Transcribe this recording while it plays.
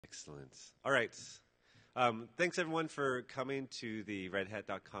Excellent. All right. Thanks, everyone, for coming to the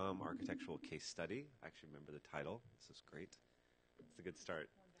redhat.com architectural case study. I actually remember the title. This is great. It's a good start.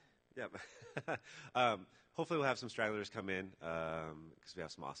 Yeah. Hopefully we'll have some stragglers come in because we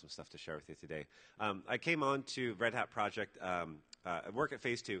have some awesome stuff to share with you today. I came on to Red Hat Project. I work at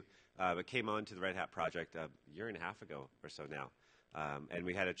Phase 2, but came on to the Red Hat Project a year and a half ago or so now. And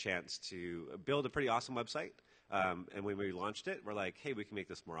we had a chance to build a pretty awesome website. And when we launched it, we're like, hey, we can make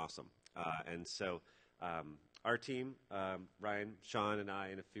this more awesome. And so our team, Ryan, Sean, and I,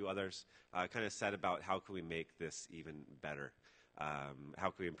 and a few others, kind of set about how can we make this even better. How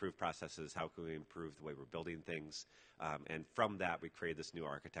can we improve processes? How can we improve the way we're building things? And from that, we created this new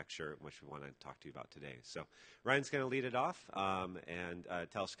architecture, which we want to talk to you about today. So Ryan's going to lead it off and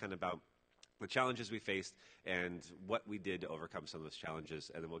tell us kind of about the challenges we faced and what we did to overcome some of those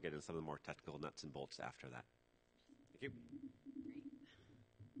challenges, and then we'll get into some of the more technical nuts and bolts after that. Thank you.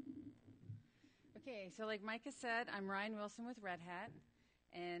 Great. Okay, so like Micah said, I'm Ryan Wilson with Red Hat,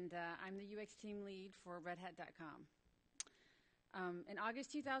 and I'm the UX team lead for redhat.com. In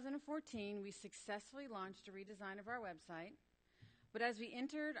August 2014, we successfully launched a redesign of our website. But as we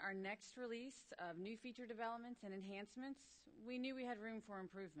entered our next release of new feature developments and enhancements, we knew we had room for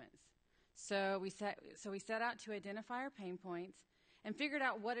improvements. So we set out to identify our pain points and figured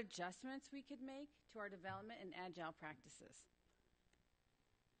out what adjustments we could make to our development and agile practices.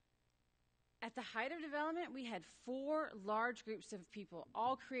 At the height of development, we had 4 large groups of people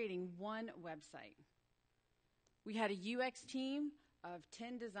all creating one website. We had a UX team of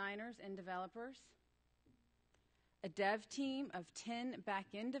 10 designers and developers, a dev team of 10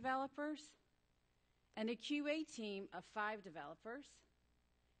 back-end developers, and a QA team of 5 developers,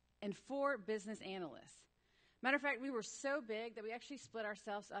 and 4 business analysts. Matter of fact, we were so big that we actually split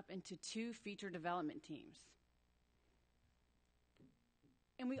ourselves up into 2 feature development teams.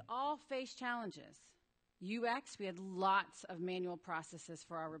 And we all faced challenges. UX, we had lots of manual processes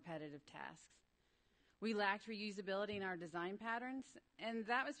for our repetitive tasks. We lacked reusability in our design patterns, and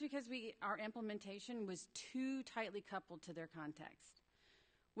that was because our implementation was too tightly coupled to their context,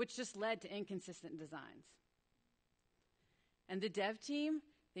 which just led to inconsistent designs. And the dev team,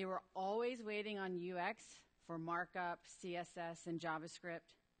 they were always waiting on UX for markup, CSS, and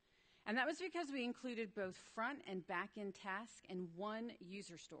JavaScript. And that was because we included both front and back-end tasks in one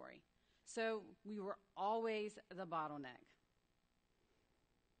user story. So we were always the bottleneck.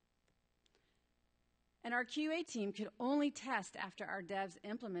 And our QA team could only test after our devs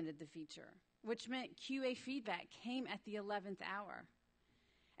implemented the feature, which meant QA feedback came at the 11th hour.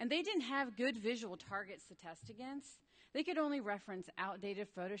 And they didn't have good visual targets to test against. They could only reference outdated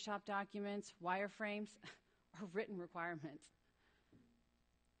Photoshop documents, wireframes, or written requirements.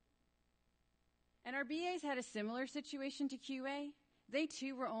 And our BAs had a similar situation to QA. They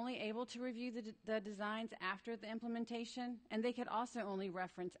too were only able to review the designs after the implementation, and they could also only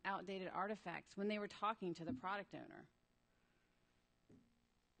reference outdated artifacts when they were talking to the product owner.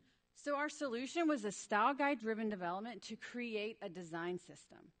 So our solution was a style guide-driven development to create a design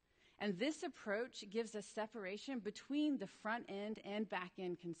system. And this approach gives us separation between the front end and back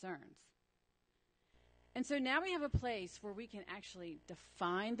end concerns. And so now we have a place where we can actually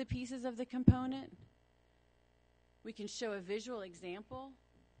define the pieces of the component. We can show a visual example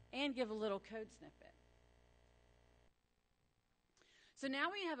and give a little code snippet. So now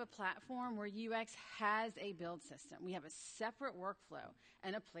we have a platform where UX has a build system. We have a separate workflow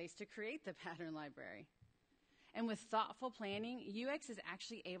and a place to create the pattern library. And with thoughtful planning, UX is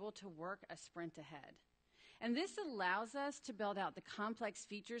actually able to work a sprint ahead. And this allows us to build out the complex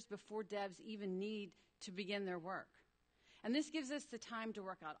features before devs even need to begin their work. And this gives us the time to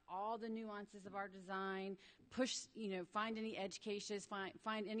work out all the nuances of our design, find any edge cases,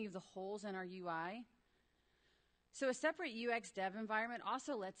 find any of the holes in our UI. So a separate UX dev environment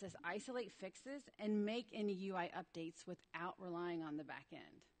also lets us isolate fixes and make any UI updates without relying on the back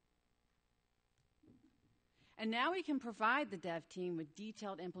end. And now we can provide the dev team with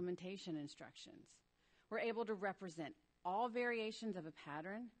detailed implementation instructions. We're able to represent all variations of a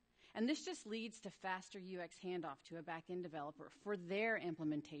pattern, and this just leads to faster UX handoff to a back-end developer for their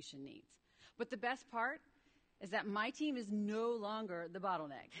implementation needs. But the best part is that my team is no longer the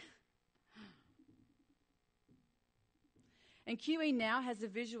bottleneck. And QA now has a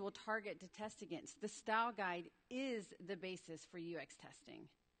visual target to test against. The style guide is the basis for UX testing.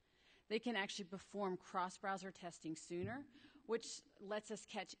 They can actually perform cross-browser testing sooner, which lets us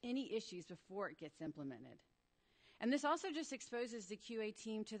catch any issues before it gets implemented. And this also just exposes the QA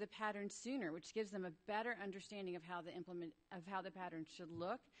team to the pattern sooner, which gives them a better understanding of how the pattern should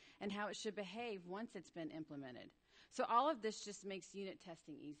look and how it should behave once it's been implemented. So all of this just makes unit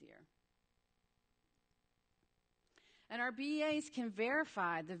testing easier. And our BAs can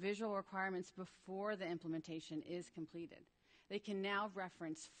verify the visual requirements before the implementation is completed. They can now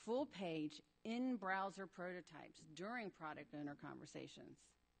reference full-page in-browser prototypes during product owner conversations.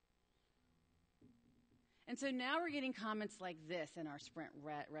 And so now we're getting comments like this in our sprint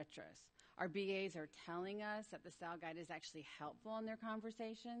retros. Our BAs are telling us that the style guide is actually helpful in their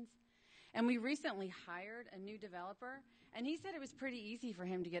conversations. And we recently hired a new developer, and he said it was pretty easy for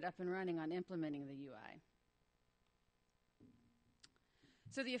him to get up and running on implementing the UI.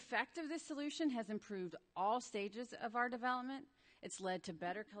 So the effect of this solution has improved all stages of our development. It's led to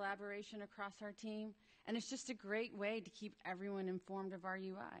better collaboration across our team, and it's just a great way to keep everyone informed of our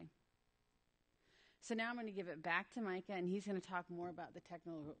UI. So now I'm going to give it back to Micah, and he's going to talk more about the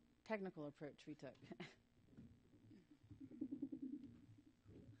technical approach we took.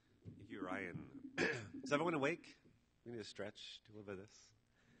 Thank you, Ryan. Is everyone awake? We need to stretch, do a little bit of this.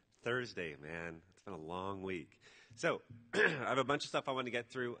 Thursday, man. It's been a long week. So I have a bunch of stuff I want to get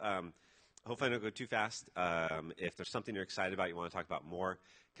through. Hopefully I don't go too fast. If there's something you're excited about, you want to talk about more,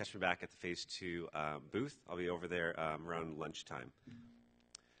 catch me back at the Phase 2 booth. I'll be over there around lunchtime.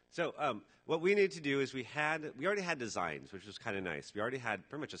 So what we need to do is we already had designs, which was kind of nice. We already had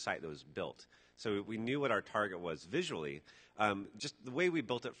pretty much a site that was built. So we knew what our target was visually. Just the way we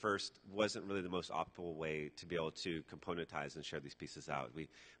built it first wasn't really the most optimal way to be able to componentize and share these pieces out.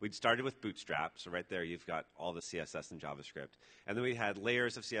 We'd started with Bootstrap, so right there you've got all the CSS and JavaScript. And then we had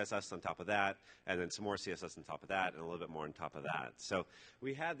layers of CSS on top of that, and then some more CSS on top of that, and a little bit more on top of that. So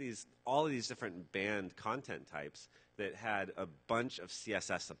we had all of these different band content types that had a bunch of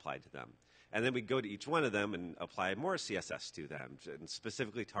CSS applied to them. And then we go to each one of them and apply more CSS to them and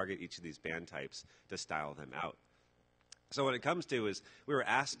specifically target each of these band types to style them out. So what it comes to is we were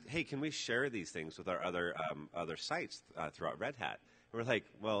asked, hey, can we share these things with our other sites throughout Red Hat? And we're like,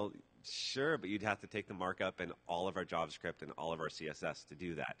 well, sure, but you'd have to take the markup and all of our JavaScript and all of our CSS to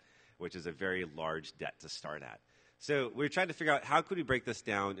do that, which is a very large debt to start at. So we were trying to figure out how could we break this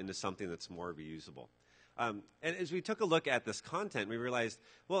down into something that's more reusable. And as we took a look at this content, we realized,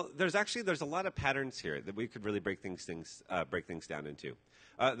 well, there's a lot of patterns here that we could really break things down into.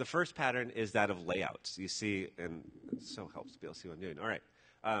 The first pattern is that of layouts. You see, and it so helps to be able to see what I'm doing. All right.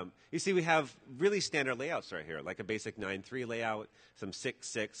 You see we have really standard layouts right here, like a basic 9.3 layout, some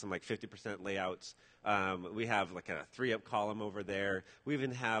 6.6, some like 50% layouts. We have like a 3-up column over there. We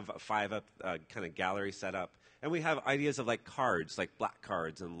even have a 5-up kind of gallery set up. And we have ideas of like cards, like black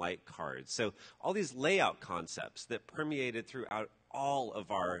cards and light cards. So all these layout concepts that permeated throughout all of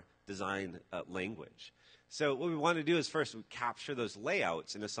our design language. So what we want to do is first we capture those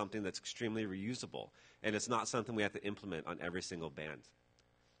layouts into something that's extremely reusable. And it's not something we have to implement on every single band.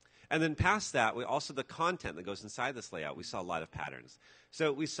 And then past that, the content that goes inside this layout, we saw a lot of patterns.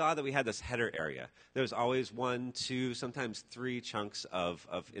 So we saw that we had this header area. There was always 1, 2, sometimes 3 chunks of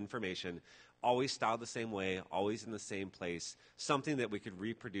information, always styled the same way, always in the same place, something that we could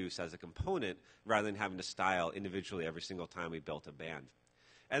reproduce as a component rather than having to style individually every single time we built a band.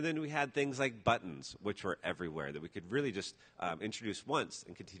 And then we had things like buttons, which were everywhere, that we could really just introduce once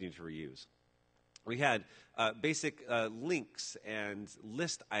and continue to reuse. We had basic links and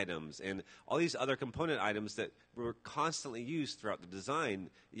list items and all these other component items that were constantly used throughout the design,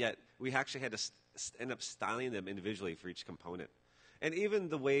 yet we actually had to end up styling them individually for each component. And even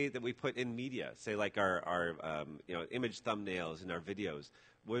the way that we put in media, say like our image thumbnails and our videos,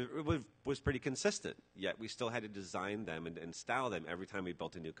 was pretty consistent. Yet we still had to design them and style them every time we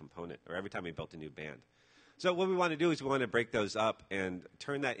built a new component or every time we built a new band. So what we want to do is we want to break those up and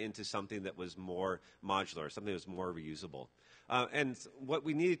turn that into something that was more modular, something that was more reusable. And what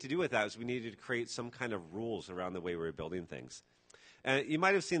we needed to do with that is we needed to create some kind of rules around the way we were building things. You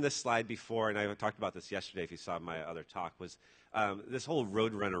might have seen this slide before, and I talked about this yesterday if you saw my other talk, was this whole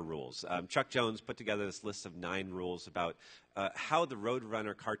Roadrunner rules. Chuck Jones put together this list of 9 rules about how the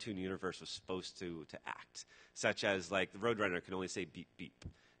Roadrunner cartoon universe was supposed to act, such as like the Roadrunner can only say beep, beep.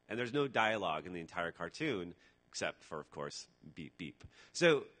 And there's no dialogue in the entire cartoon, except for, of course, beep, beep.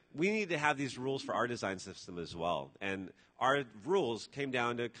 So we need to have these rules for our design system as well. And our rules came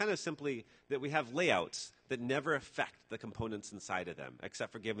down to kind of simply that we have layouts that never affect the components inside of them,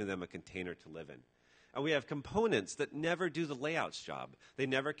 except for giving them a container to live in. And we have components that never do the layouts job. They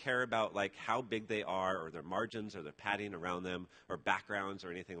never care about like how big they are or their margins or their padding around them or backgrounds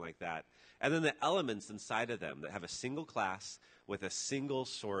or anything like that. And then the elements inside of them that have a single class with a single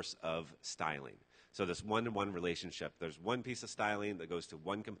source of styling. So this one-to-one relationship. There's one piece of styling that goes to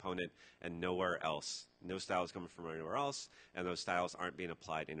one component and nowhere else. No styles coming from anywhere else, and those styles aren't being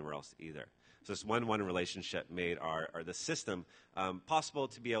applied anywhere else either. So this one-to-one relationship made the system possible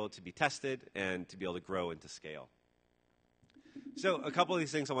to be able to be tested and to be able to grow and to scale. So a couple of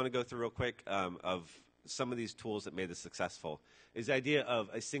these things I want to go through real quick of some of these tools that made this successful is the idea of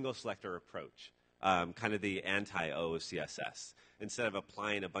a single selector approach, kind of the anti-O of CSS. Instead of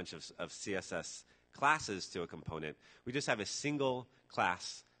applying a bunch of CSS classes to a component, we just have a single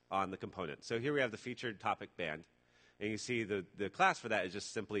class on the component. So here we have the featured topic band. And you see the class for that is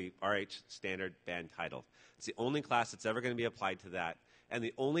just simply RH standard band title. It's the only class that's ever going to be applied to that. And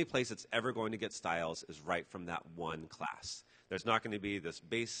the only place it's ever going to get styles is right from that one class. There's not going to be this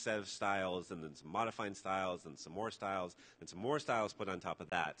base set of styles and then some modifying styles and some more styles and some more styles put on top of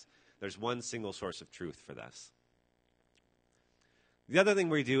that. There's one single source of truth for this. The other thing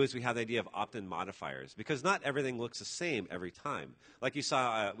we do is we have the idea of opt-in modifiers, because not everything looks the same every time. Like you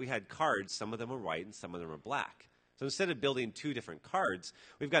saw, we had cards. Some of them were white and some of them were black. So instead of building two different cards,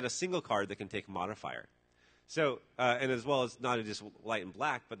 we've got a single card that can take a modifier. So, and as well as not just white and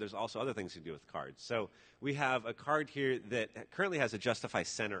black, but there's also other things you can do with cards. So we have a card here that currently has a justify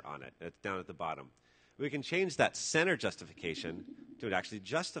center on it. It's down at the bottom. We can change that center justification to actually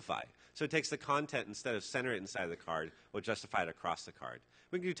justify. So it takes the content, instead of center it inside of the card, we'll justify it across the card.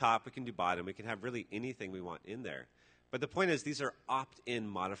 We can do top, we can do bottom, we can have really anything we want in there. But the point is, these are opt-in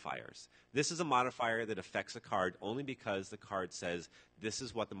modifiers. This is a modifier that affects a card only because the card says this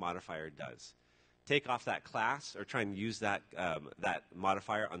is what the modifier does. Take off that class or try and use that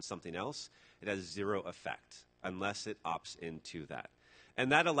modifier on something else, it has zero effect unless it opts into that.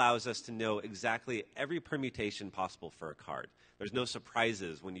 And that allows us to know exactly every permutation possible for a card. There's no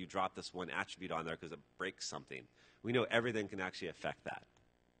surprises when you drop this one attribute on there because it breaks something. We know everything can actually affect that.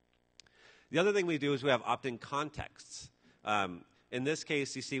 The other thing we do is we have opt-in contexts. In this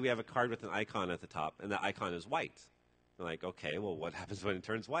case, you see we have a card with an icon at the top, and the icon is white. We're like, okay, well, what happens when it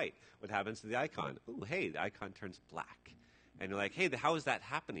turns white? What happens to the icon? Ooh, hey, the icon turns black. And you're like, hey, how is that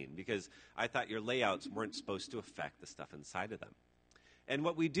happening? Because I thought your layouts weren't supposed to affect the stuff inside of them. And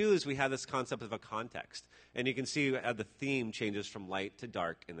what we do is we have this concept of a context. And you can see how the theme changes from light to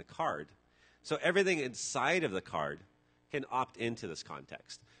dark in the card. So everything inside of the card can opt into this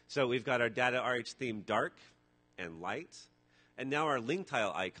context. So we've got our data RH theme dark and light. And now our link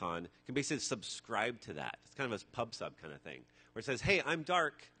tile icon can basically subscribe to that. It's kind of a pub sub kind of thing, where it says, hey, I'm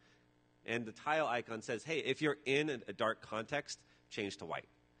dark. And the tile icon says, hey, if you're in a dark context, change to white.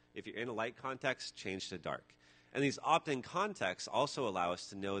 If you're in a light context, change to dark. And these opt-in contexts also allow us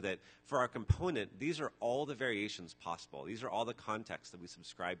to know that for our component, these are all the variations possible. These are all the contexts that we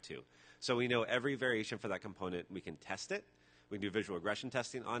subscribe to. So we know every variation for that component. We can test it. We can do visual regression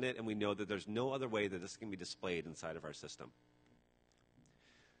testing on it. And we know that there's no other way that this can be displayed inside of our system.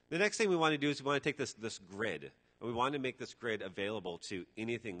 The next thing we want to do is we want to take this grid. And we want to make this grid available to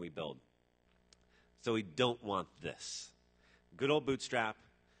anything we build. So we don't want this. Good old Bootstrap.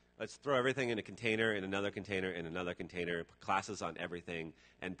 Let's throw everything in a container, in another container, in another container, put classes on everything,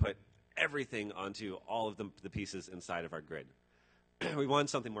 and put everything onto all of the pieces inside of our grid. We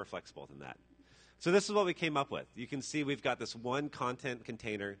want something more flexible than that. So this is what we came up with. You can see we've got this one content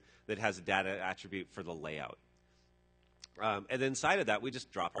container that has a data attribute for the layout. And inside of that, we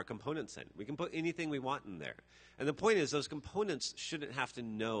just drop our components in. We can put anything we want in there. And the point is, those components shouldn't have to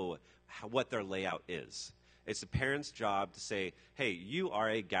know what their layout is. It's the parent's job to say, hey, you are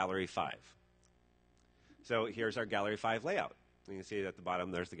a Gallery 5. So here's our Gallery 5 layout. You can see at the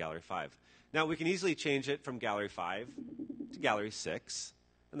bottom, there's the Gallery 5. Now, we can easily change it from Gallery 5 to Gallery 6,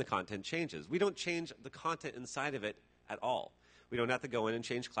 and the content changes. We don't change the content inside of it at all. We don't have to go in and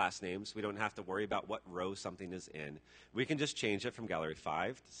change class names. We don't have to worry about what row something is in. We can just change it from Gallery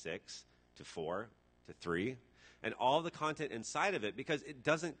 5 to 6 to 4 to 3. And all the content inside of it, because it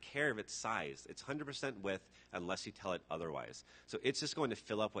doesn't care if it's sized. It's 100% width unless you tell it otherwise. So it's just going to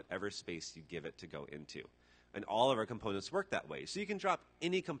fill up whatever space you give it to go into. And all of our components work that way. So you can drop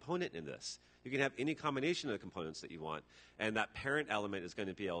any component in this. You can have any combination of the components that you want. And that parent element is going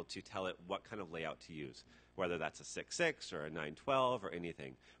to be able to tell it what kind of layout to use, whether that's a 6.6 or a 9.12 or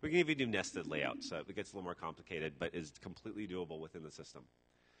anything. We can even do nested layouts. So it gets a little more complicated, but is completely doable within the system.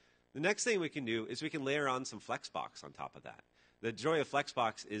 The next thing we can do is we can layer on some Flexbox on top of that. The joy of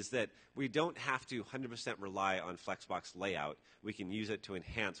Flexbox is that we don't have to 100% rely on Flexbox layout. We can use it to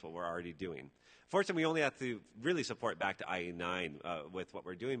enhance what we're already doing. Fortunately, we only have to really support back to IE9 with what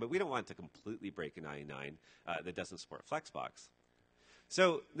we're doing, but we don't want to completely break an IE9 that doesn't support Flexbox.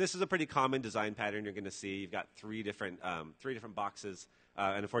 So this is a pretty common design pattern you're going to see. You've got three different boxes,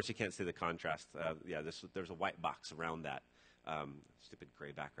 and unfortunately you can't see the contrast. There's a white box around that. Stupid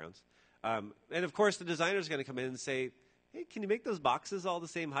gray backgrounds. And of course, the designer is going to come in and say, hey, can you make those boxes all the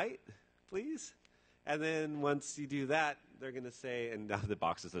same height? please. And then once you do that, they're going to say, and now the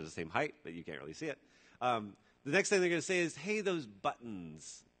boxes are the same height, but you can't really see it. The next thing they're going to say is, hey, those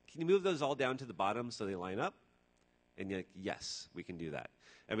buttons, can you move those all down to the bottom so they line up? And you're like, yes, we can do that.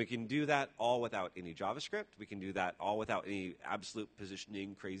 And we can do that all without any JavaScript. We can do that all without any absolute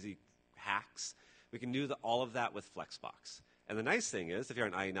positioning, crazy hacks. We can do all of that with Flexbox. And the nice thing is, if you're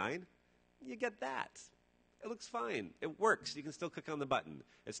on IE9, you get that. It looks fine. It works. You can still click on the button.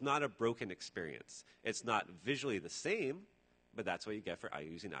 It's not a broken experience. It's not visually the same, but that's what you get for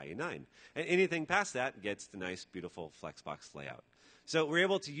using IE9. And anything past that gets the nice, beautiful Flexbox layout. So we're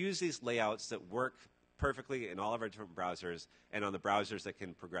able to use these layouts that work perfectly in all of our different browsers, and on the browsers that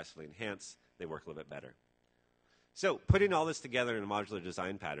can progressively enhance, they work a little bit better. So putting all this together in modular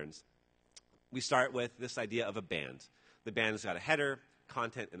design patterns, we start with this idea of a band. The band has got a header,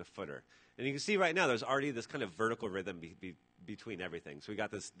 content, and a footer. And you can see right now there's already this kind of vertical rhythm between everything. So we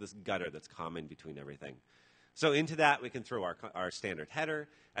got this gutter that's common between everything. So into that, we can throw our standard header.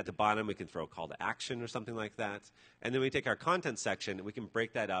 At the bottom, we can throw a call to action or something like that. And then we take our content section, and we can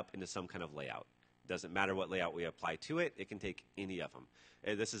break that up into some kind of layout. Doesn't matter what layout we apply to it. It can take any of them.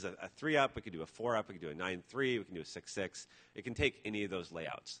 This is a 3-up. We could do a 4-up. We could do a 9-3. We can do a 6-6. It can take any of those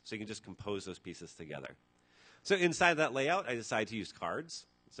layouts. So you can just compose those pieces together. So inside that layout, I decided to use cards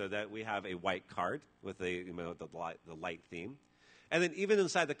so that we have a white card with the light theme. And then even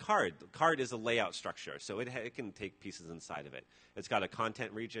inside the card is a layout structure. So it can take pieces inside of it. It's got a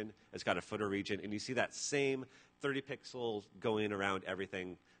content region. It's got a footer region. And you see that same 30 pixels going around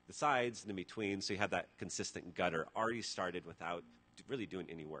everything, the sides and in between, so you have that consistent gutter already started without really doing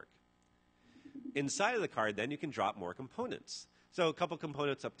any work. Inside of the card, then, you can drop more components. So a couple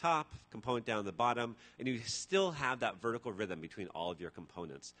components up top, component down the bottom, and you still have that vertical rhythm between all of your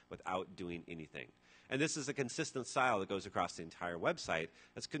components without doing anything. And this is a consistent style that goes across the entire website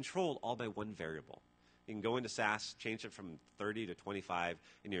that's controlled all by one variable. You can go into SAS, change it from 30 to 25,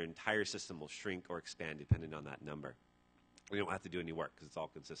 and your entire system will shrink or expand depending on that number. We don't have to do any work because it's all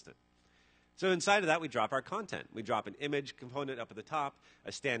consistent. So inside of that, we drop our content. We drop an image component up at the top,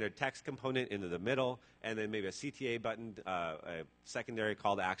 a standard text component into the middle, and then maybe a CTA button, a secondary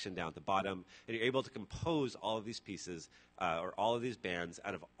call to action down at the bottom. And you're able to compose all of these pieces or all of these bands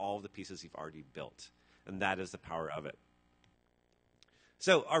out of all of the pieces you've already built. And that is the power of it.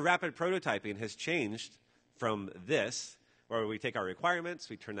 So our rapid prototyping has changed from this, where we take our requirements,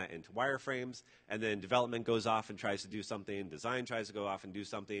 we turn that into wireframes, and then development goes off and tries to do something, design tries to go off and do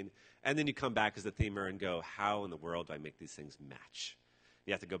something, and then you come back as the themer and go, how in the world do I make these things match?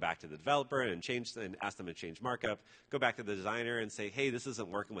 You have to go back to the developer and ask them to change markup, go back to the designer and say, hey, this isn't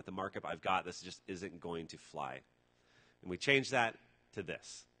working with the markup I've got, this just isn't going to fly. And we change that to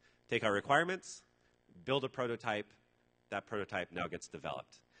this. Take our requirements, build a prototype, that prototype now gets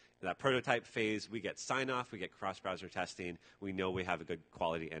developed. In that prototype phase, we get sign-off, we get cross-browser testing, we know we have a good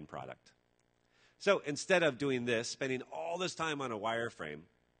quality end product. So instead of doing this, spending all this time on a wireframe,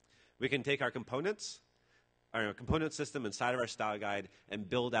 we can take our components, our component system inside of our style guide, and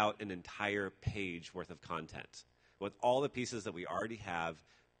build out an entire page worth of content with all the pieces that we already have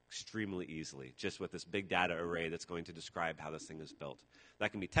extremely easily, just with this big data array that's going to describe how this thing is built.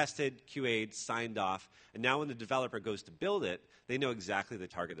 That can be tested, QA'd, signed off, and now when the developer goes to build it, they know exactly the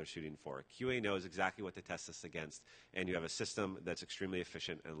target they're shooting for. QA knows exactly what to test this against, and you have a system that's extremely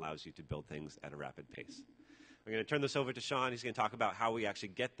efficient and allows you to build things at a rapid pace. I'm going to turn this over to Sean. He's going to talk about how we actually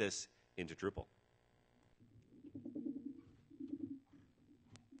get this into Drupal.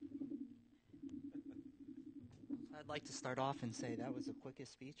 I'd like to start off and say that was the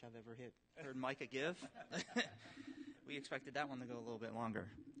quickest speech I've ever heard Micah give. We expected that one to go a little bit longer.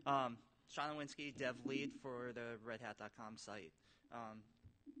 Sean Lewinsky, dev lead for the redhat.com site.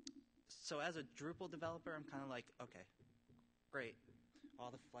 So as a Drupal developer, I'm kind of like, okay, great. All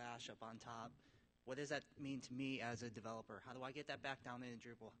the Flash up on top. What does that mean to me as a developer? How do I get that back down into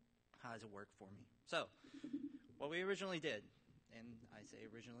Drupal? How does it work for me? So what we originally did, and I say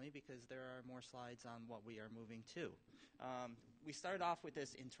originally because there are more slides on what we are moving to. We started off with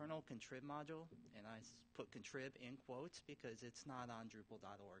this internal contrib module, and I put contrib in quotes because it's not on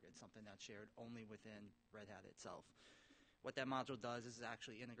Drupal.org. It's something that's shared only within Red Hat itself. What that module does is it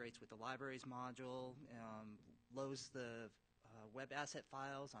actually integrates with the libraries module, loads the web asset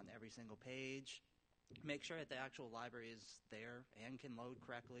files on every single page, make sure that the actual library is there and can load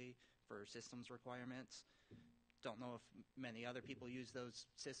correctly for systems requirements. Don't know if many other people use those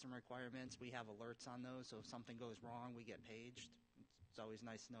system requirements. We have alerts on those, so if something goes wrong, we get paged. It's always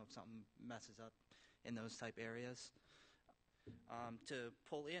nice to know if something messes up in those type areas. To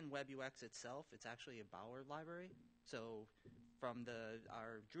pull in WebUX itself, it's actually a Bower library. So from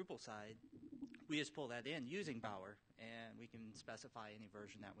our Drupal side, we just pull that in using Bower, and we can specify any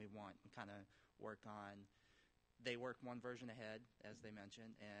version that we want and kind of work on. They work one version ahead, as they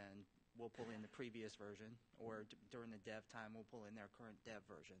mentioned, and we'll pull in the previous version, or during the dev time, we'll pull in their current dev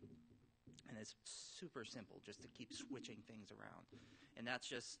version. And it's super simple just to keep switching things around. And that's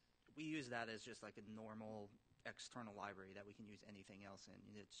just, we use that as just like a normal external library that we can use anything else in.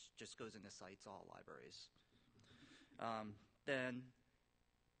 It just goes into sites, all libraries. Then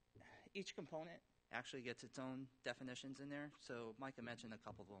each component actually gets its own definitions in there. So Micah mentioned a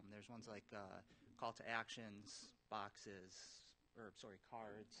couple of them. There's ones like call to actions, boxes,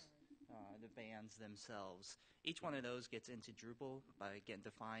 cards, the bands themselves. Each one of those gets into Drupal by getting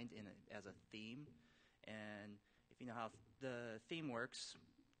defined as a theme. And if you know how the theme works,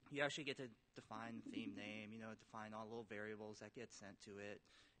 you actually get to define the theme name, define all the little variables that get sent to it,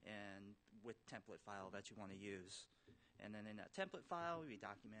 and with template file that you want to use. And then in that template file, we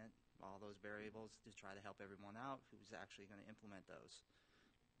document all those variables to try to help everyone out who's actually going to implement those.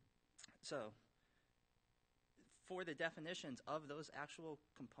 So for the definitions of those actual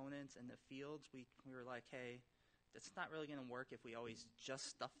components and the fields, we were like, hey, that's not really going to work if we always just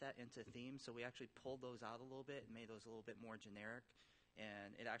stuff that into themes. So we actually pulled those out a little bit and made those a little bit more generic.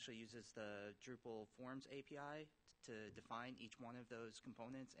 And it actually uses the Drupal Forms API to define each one of those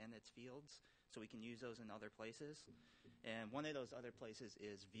components and its fields, so we can use those in other places. And one of those other places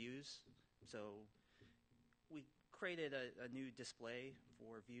is views. So we created a new display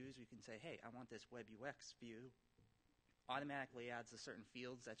for views. We can say, hey, I want this web UX view. Automatically adds the certain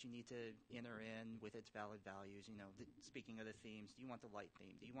fields that you need to enter in with its valid values. Speaking of the themes, do you want the light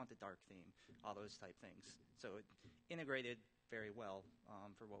theme? Do you want the dark theme? All those type things. So it integrated very well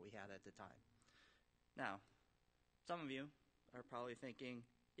for what we had at the time. Now, some of you are probably thinking,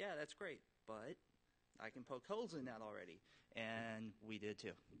 yeah, that's great, but I can poke holes in that already. And we did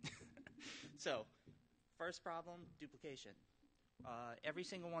too. So, first problem, duplication. Every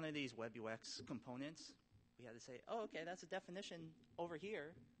single one of these web UX components, we had to say, oh, okay, that's a definition over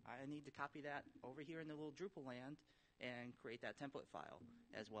here. I need to copy that over here in the little Drupal land and create that template file,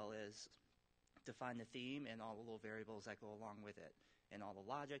 as well as define the theme and all the little variables that go along with it, and all the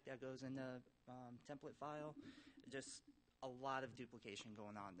logic that goes in the template file. Just a lot of duplication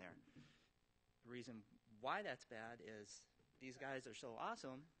going on there. The reason why that's bad is these guys are so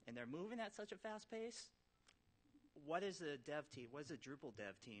awesome, and they're moving at such a fast pace. What is the dev team, what does the Drupal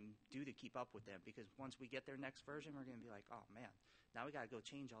dev team do to keep up with them? Because once we get their next version, we're going to be like, oh, man, now we got to go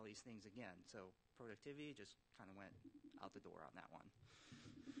change all these things again. So productivity just kind of went out the door on that one.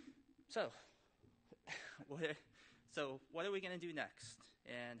 So what are we going to do next?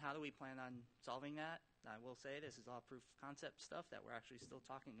 And how do we plan on solving that? I will say this is all proof of concept stuff that we're actually still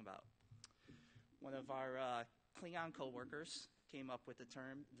talking about. One of our Klingon coworkers came up with the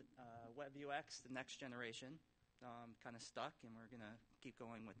term Web UX, the next generation. Kind of stuck, and we're going to keep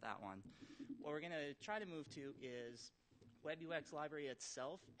going with that one. What we're going to try to move to is Web UX library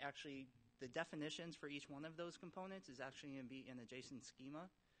itself. Actually, the definitions for each one of those components is actually going to be in a JSON schema.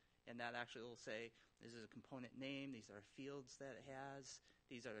 And that actually will say, this is a component name, these are fields that it has,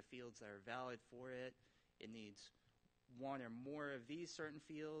 these are the fields that are valid for it. It needs one or more of these certain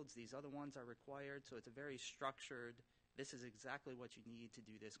fields, these other ones are required. So it's a very structured, this is exactly what you need to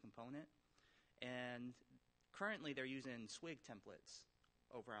do this component. And currently they're using Swig templates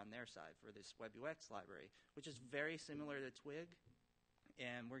over on their side for this Web UX library, which is very similar to Twig.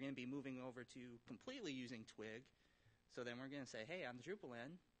 And we're going to be moving over to completely using Twig. So then we're going to say, hey, on the Drupal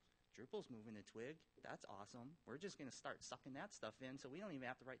end, Drupal's moving to Twig. That's awesome. We're just going to start sucking that stuff in, so we don't even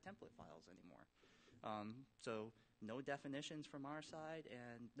have to write template files anymore. So no definitions from our side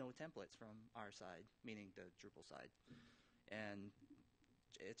and no templates from our side, meaning the Drupal side. And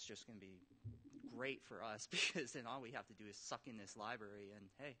it's just going to be great for us because then all we have to do is suck in this library and,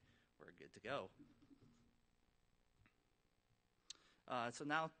 hey, we're good to go. So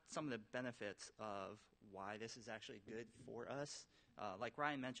now some of the benefits of why this is actually good for us. Like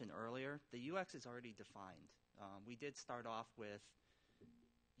Ryan mentioned earlier, the UX is already defined. We did start off with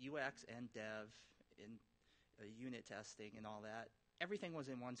UX and dev in unit testing and all that. Everything was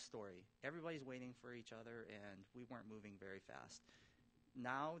in one story. Everybody's waiting for each other, and we weren't moving very fast.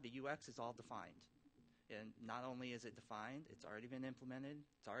 Now the UX is all defined. And not only is it defined, it's already been implemented,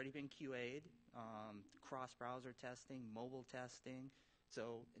 it's already been QA'd, cross-browser testing, mobile testing.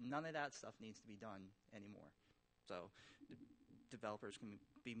 So none of that stuff needs to be done anymore. So developers can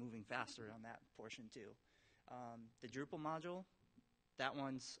be moving faster on that portion too. The Drupal module, that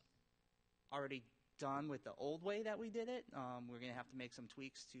one's already done with the old way that we did it. We're going to have to make some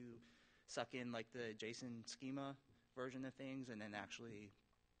tweaks to suck in like the JSON schema version of things and then actually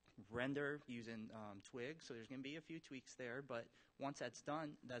render using Twig. So there's going to be a few tweaks there, but once that's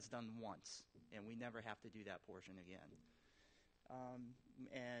done once, and we never have to do that portion again.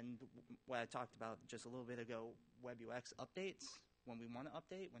 And what I talked about just a little bit ago, WebUX updates, when we want to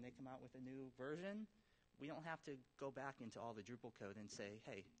update, when they come out with a new version, we don't have to go back into all the Drupal code and say,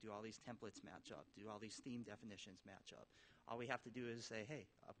 hey, do all these templates match up? Do all these theme definitions match up? All we have to do is say, hey,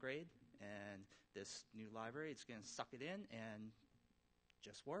 upgrade, and this new library, it's going to suck it in and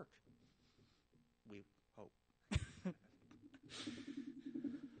just work. We hope.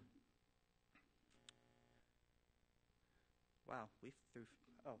 Wow, we threw.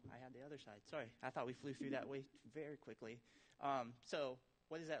 Oh, I had the other side. Sorry, I thought we flew through that way very quickly. So,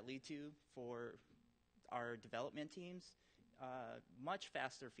 what does that lead to for our development teams? Much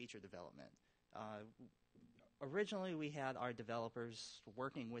faster feature development. Originally, we had our developers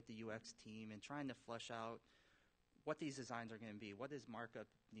working with the UX team and trying to flesh out what these designs are going to be, what this markup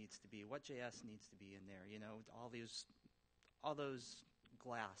needs to be, what JS needs to be in there. You know, all those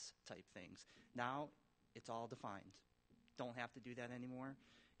glass type things. Now, it's all defined. Don't have to do that anymore,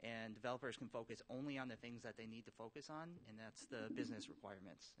 and developers can focus only on the things that they need to focus on, and that's the business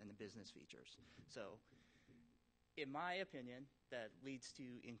requirements and the business features. So, in my opinion, that leads to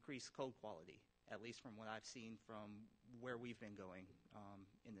increased code quality, at least from what I've seen from where we've been going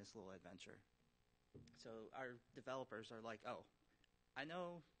in this little adventure. So our developers are like, oh, I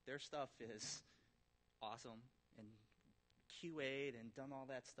know their stuff is awesome and QA'd and done all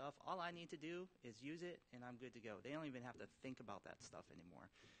that stuff. All I need to do is use it, and I'm good to go. They don't even have to think about that stuff anymore.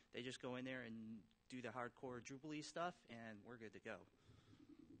 They just go in there and do the hardcore Drupal-y stuff, and we're good to go.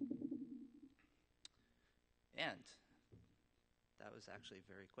 And that was actually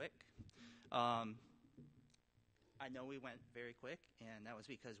very quick. I know we went very quick, and that was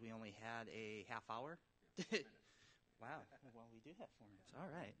because we only had a half hour. Wow. Well, we do have 4 minutes. All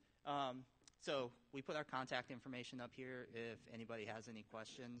right. So we put our contact information up here if anybody has any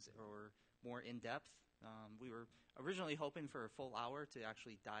questions or more in-depth. We were originally hoping for a full hour to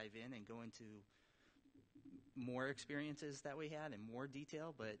actually dive in and go into more experiences that we had in more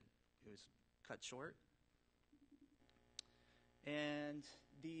detail, but it was cut short. And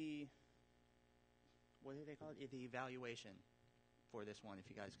what do they call it? The evaluation for this one, if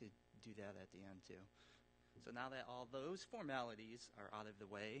you guys could do that at the end too. So now that all those formalities are out of the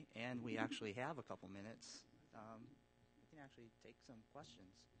way and we actually have a couple minutes, we can actually take some questions.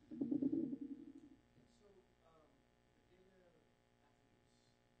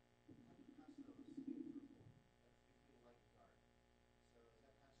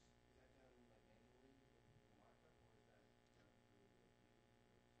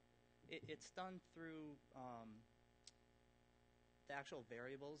 It's done through the actual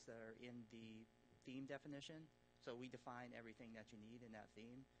variables that are in the theme definition. So we define everything that you need in that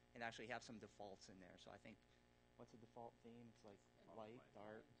theme and actually have some defaults in there. So I think, what's a default theme? It's like light,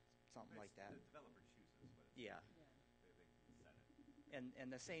 dark, something like that. The developer chooses what yeah. They set it. And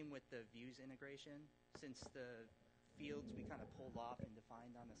the same with the views integration. Since the fields we kind of pulled off and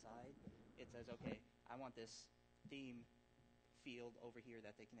defined on the side, it says, okay, I want this theme field over here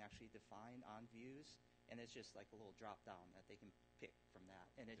that they can actually define on views, and it's just like a little drop down that they can pick from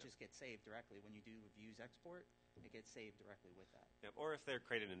that, and it just gets saved directly when you do a views export. It gets saved directly with that. Yep. Or if they're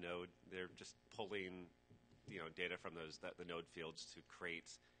creating a node, they're just pulling, data from the node fields to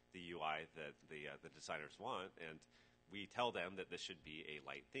create the UI that the designers want, and we tell them that this should be a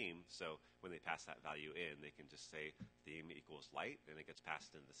light theme. So when they pass that value in, they can just say theme equals light, and it gets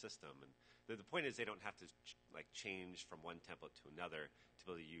passed into the system. And the point is they don't have to change from one template to another to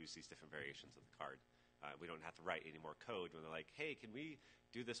be able to use these different variations of the card. We don't have to write any more code when they're like, hey, can we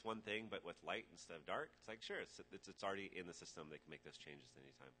do this one thing but with light instead of dark? It's like, sure, it's already in the system. They can make those changes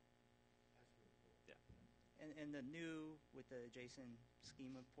anytime. Yeah. And the new, with the JSON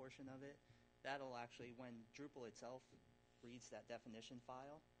schema portion of it, that'll actually, when Drupal itself reads that definition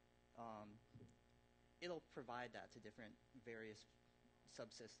file, it'll provide that to different various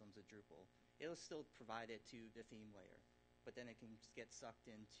subsystems of Drupal. It'll still provide it to the theme layer, but then it can get sucked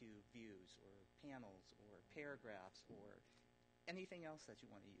into views or panels or paragraphs or anything else that you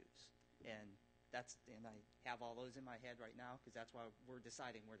want to use. And I have all those in my head right now because that's why we're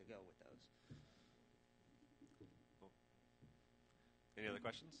deciding where to go with those. Cool. Any other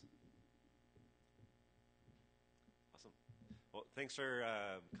questions? Awesome. Well, thanks for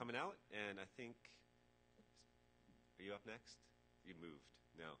coming out, and I think, are you up next? You moved.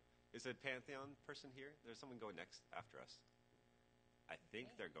 No. Is a Pantheon person here? There's someone going next after us. I think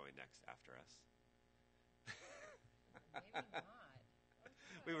they're going next after us. Maybe not.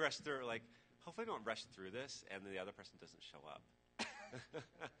 We rushed through, hopefully we don't rush through this and the other person doesn't show up.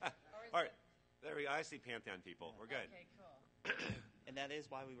 All right. There we go. I see Pantheon people. We're good. Okay, cool. And that is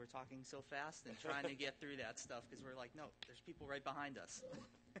why we were talking so fast and trying to get through that stuff, because we're like, no, there's people right behind us.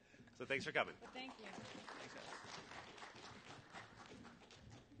 So thanks for coming. Well, thank you. Thanks, guys.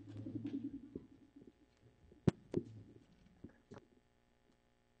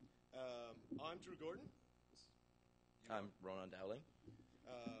 I'm Drew Gordon. I'm Ronan Dowling.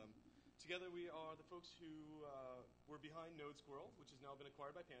 Together we are the folks who were behind Node Squirrel, which has now been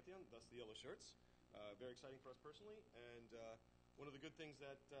acquired by Pantheon, thus the yellow shirts. Very exciting for us personally, and one of the good things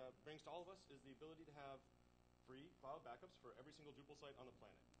that brings to all of us is the ability to have free cloud backups for every single Drupal site on the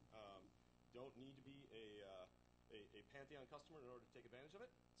planet. Don't need to be a Pantheon customer in order to take advantage of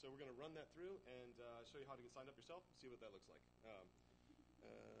it. So we're going to run that through and show you how to get signed up yourself and see what that looks like.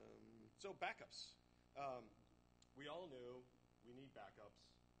 So backups. We all know we need backups.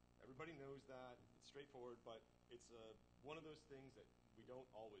 Everybody knows that. It's straightforward, but it's one of those things that we don't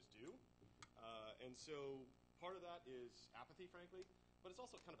always do. And so part of that is apathy, frankly, but it's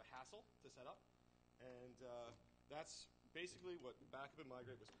also kind of a hassle to set up. And that's basically what Backup and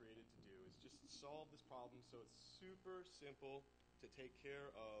Migrate was created to do, is just solve this problem so it's super simple to take care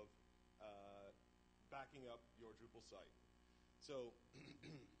of backing up your Drupal site. So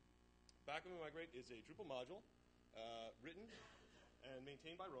Backup and Migrate is a Drupal module written and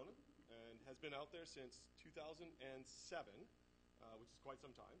maintained by Ronan and has been out there since 2007, which is quite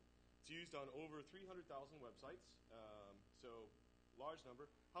some time. It's used on over 300,000 websites, so large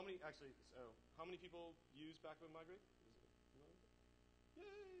number. How many people use Backup and Migrate?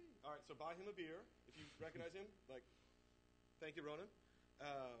 Yay! All right, so buy him a beer if you recognize him. Thank you, Ronan.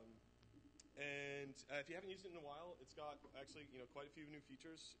 And if you haven't used it in a while, it's got actually quite a few new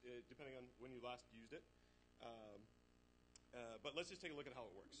features depending on when you last used it. But let's just take a look at how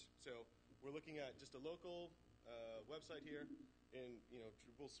it works. So we're looking at just a local website here in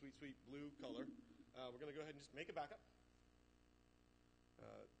Drupal sweet blue color. We're going to go ahead and just make a backup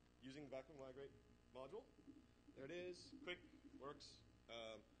using the Backup and Migrate module. There it is. Quick, works.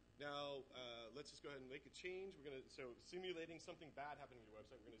 Now let's just go ahead and make a change. So simulating something bad happening to your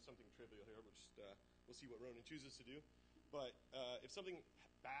website. We're going to do something trivial here. We'll see what Ronan chooses to do. But if something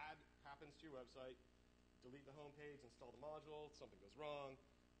bad happens to your website, delete the home page, install the module, something goes wrong,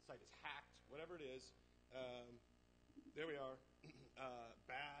 site is hacked, whatever it is. There we are.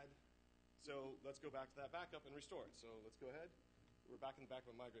 Bad. So let's go back to that backup and restore it. So let's go ahead. We're back in the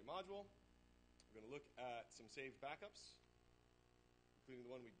Backup and Migrate module. We're going to look at some saved backups, including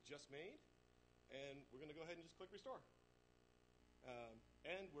the one we just made. And we're going to go ahead and just click restore.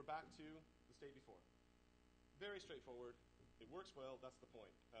 And we're back to the state before. Very straightforward. It works well. That's the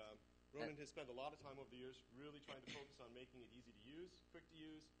point. Ronan has spent a lot of time over the years really trying to focus on making it easy to use, quick to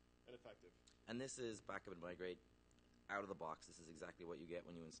use, and effective. And this is Backup and Migrate out of the box. This is exactly what you get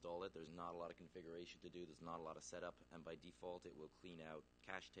when you install it. There's not a lot of configuration to do. There's not a lot of setup. And by default, it will clean out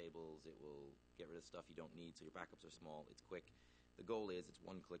cache tables. It will get rid of stuff you don't need, so your backups are small. It's quick. The goal is it's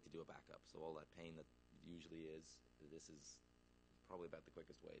one click to do a backup. So all that pain that usually is, this is probably about the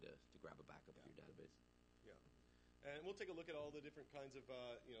quickest way to grab a backup of your database. Yeah. And we'll take a look at all the different kinds of,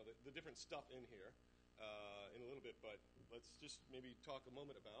 the different stuff in here in a little bit, but let's just maybe talk a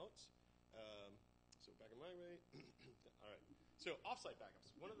moment about, so Backup and Migrate. All right. So offsite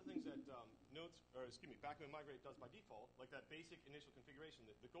backups. One of the things that Backup and Migrate does by default, like that basic initial configuration,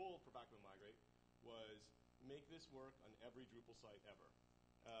 the goal for Backup and Migrate was make this work on every Drupal site ever.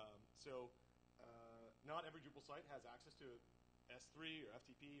 Not every Drupal site has access to S3 or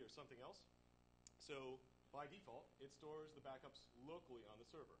FTP or something else. So by default, it stores the backups locally on the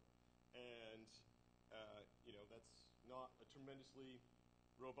server. And, that's not a tremendously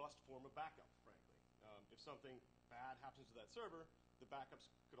robust form of backup, frankly. If something bad happens to that server, the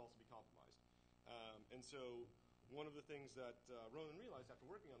backups could also be compromised. And so one of the things that Ronan realized after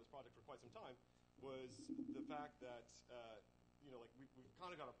working on this project for quite some time was the fact that, we've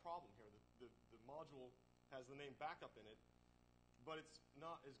kind of got a problem here. The module has the name backup in it, but it's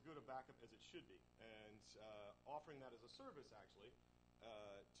not as good a backup as it should be. And offering that as a service, actually,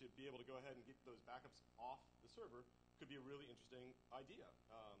 to be able to go ahead and get those backups off the server could be a really interesting idea.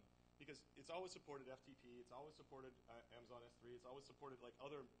 Because it's always supported FTP, it's always supported Amazon S3, it's always supported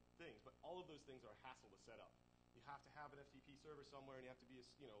other things, but all of those things are a hassle to set up. You have to have an FTP server somewhere, and you have to be,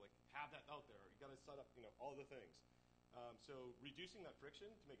 have that out there. You got to set up, all the things. So reducing that friction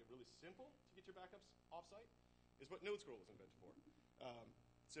to make it really simple to get your backups offsite is what Node Squirrel was invented for.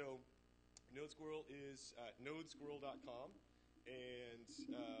 So Node Squirrel is at nodesquirrel.com, and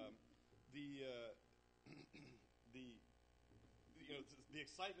the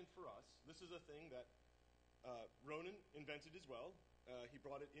excitement for us, this is a thing that Ronan invented as well. He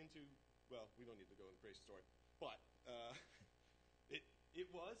brought it into, well, we don't need to go into the crazy story, but it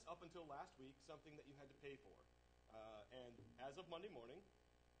was, up until last week, something that you had to pay for. And as of Monday morning,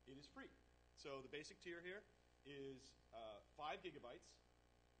 it is free. So the basic tier here is 5 gigabytes.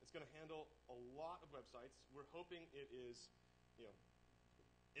 It's going to handle a lot of websites. We're hoping it is,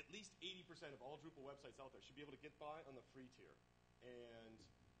 at least 80% of all Drupal websites out there should be able to get by on the free tier. And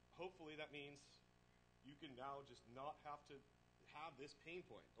hopefully that means you can now just not have to have this pain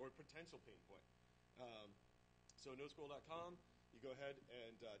point or potential pain point. So nodescroll.com, you go ahead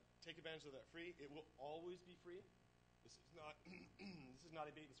and take advantage of that free. It will always be free. This is not this is not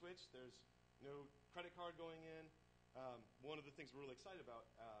a bait and switch. There's no credit card going in. One of the things we're really excited about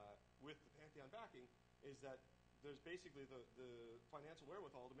with the Pantheon backing is that there's basically the financial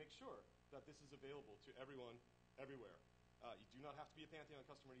wherewithal to make sure that this is available to everyone, everywhere. You do not have to be a Pantheon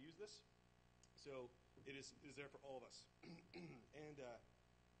customer to use this, so it is there for all of us. And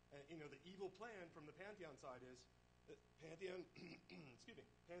the evil plan from the Pantheon side is Pantheon, excuse me,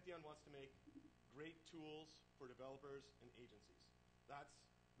 Pantheon wants to make great tools for developers and agencies. That's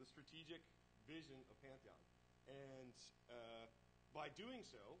the strategic vision of Pantheon. And by doing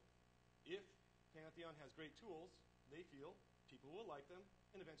so, if Pantheon has great tools, they feel people will like them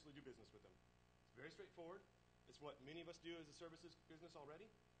and eventually do business with them. It's very straightforward. It's what many of us do as a services business already.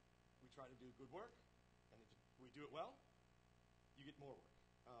 We try to do good work, and if we do it well, you get more work.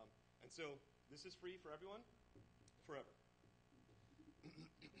 And so this is free for everyone, forever.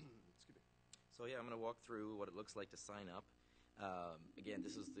 Excuse me. So yeah, I'm going to walk through what it looks like to sign up. Again,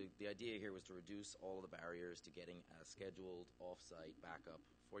 this is the idea here was to reduce all of the barriers to getting a scheduled off-site backup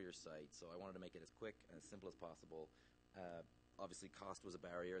for your site. So I wanted to make it as quick and as simple as possible. Obviously, cost was a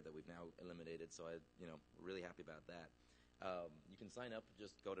barrier that we've now eliminated, so we're really happy about that. You can sign up.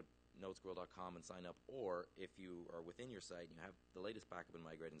 Just go to nodescroll.com and sign up. Or if you are within your site and you have the latest backup and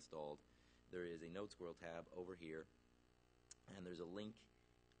migrate installed, there is a NodeScroll tab over here, and there's a link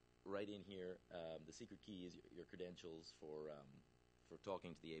right in here. The secret key is your credentials for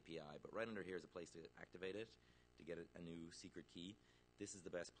talking to the API, but right under here is a place to activate it, to get a new secret key. This is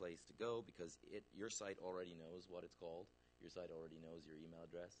the best place to go because your site already knows what it's called. Your site already knows your email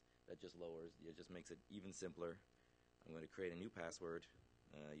address. It just makes it even simpler. I'm going to create a new password.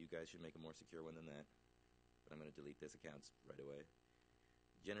 You guys should make a more secure one than that, but I'm going to delete this account right away.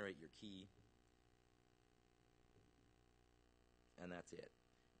 Generate your key, and that's it.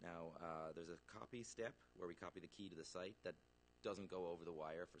 Now, there's a copy step where we copy the key to the site. That doesn't go over the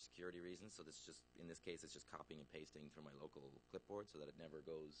wire for security reasons, so in this case, it's just copying and pasting from my local clipboard so that it never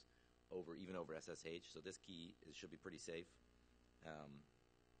goes even over SSH. So this key should be pretty safe.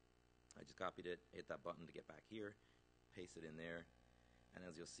 I just copied it, hit that button to get back here, paste it in there, and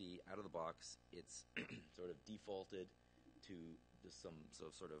as you'll see, out of the box, it's sort of defaulted to just some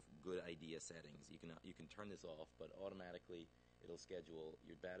sort of good idea settings. You can turn this off, but automatically it'll schedule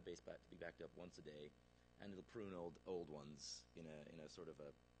your database to be backed up once a day, and it'll prune old ones in a sort of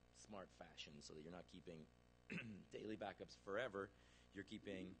a smart fashion so that you're not keeping daily backups forever. You're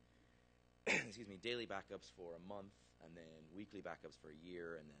keeping daily backups for a month, and then weekly backups for a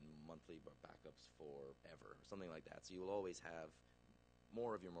year, and then monthly backups forever, or something like that. So you will always have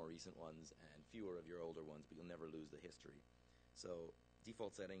more of your more recent ones and fewer of your older ones, but you'll never lose the history. So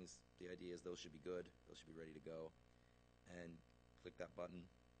default settings, the idea is those should be good. Those should be ready to go. And click that button,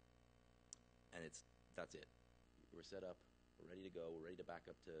 and that's it. We're set up. We're ready to go. We're ready to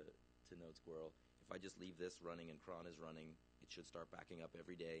back up to NodeSquirrel. If I just leave this running and cron is running, it should start backing up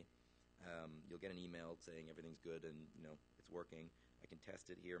every day. You'll get an email saying everything's good and it's working. I can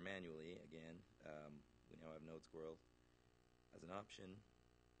test it here manually again. We now have NodeSquirrel as an option.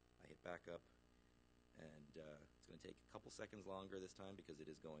 I hit backup, and it's going to take a couple seconds longer this time because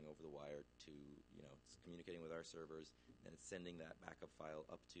it is going over the wire to it's communicating with our servers, and it's sending that backup file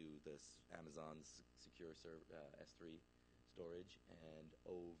up to this Amazon's secure S3 storage and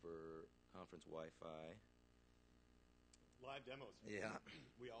over conference Wi-Fi. Live demos. Yeah.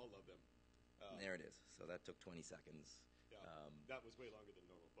 We all love them. There it is. So that took 20 seconds. Yeah, that was way longer than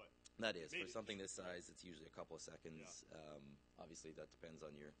normal, but that is for something this size. It's usually a couple of seconds. Yeah. Obviously, that depends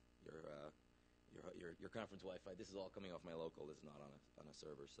on your conference Wi-Fi. This is all coming off my local. This is not on a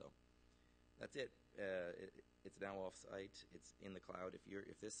server. So that's it. It's now off-site. It's in the cloud.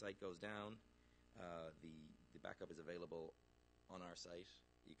 If this site goes down, the backup is available on our site.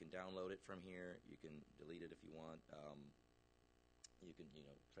 You can download it from here. You can delete it if you want. You can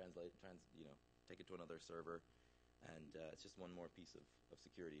take it to another server, and it's just one more piece of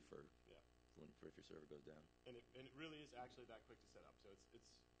security for for if your server goes down. And it really is actually that quick to set up. So it's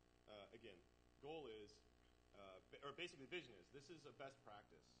again, goal is, or basically the vision is, this is a best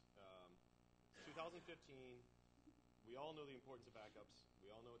practice. 2015, we all know the importance of backups. We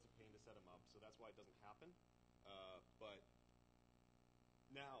all know it's a pain to set them up, so that's why it doesn't happen. But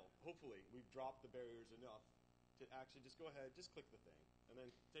now, hopefully, we've dropped the barriers enough to actually just go ahead, just click the thing, and then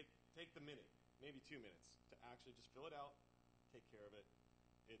take the minute, maybe 2 minutes, to actually just fill it out, take care of it.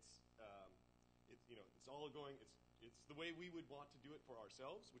 It's all going. It's the way we would want to do it for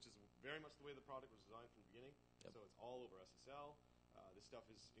ourselves, which is very much the way the product was designed from the beginning. Yep. So it's all over SSL. This stuff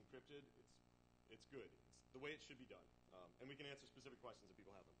is encrypted. It's good. It's the way it should be done. And we can answer specific questions if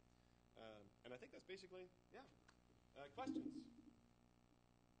people have them. And I think that's basically, yeah. Questions?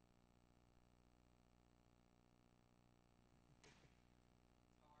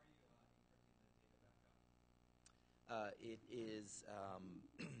 It is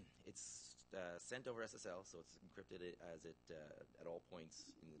it's sent over SSL, so it's encrypted as it at all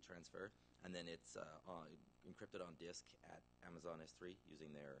points in the transfer, and then it's encrypted on disk at Amazon S3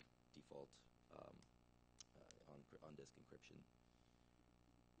 using their default on disk encryption.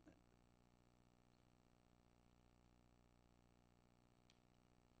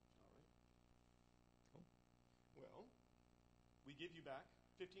 All right. Cool. Well, we give you back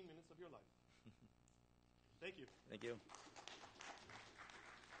 15 minutes of your life. Thank you. Thank you.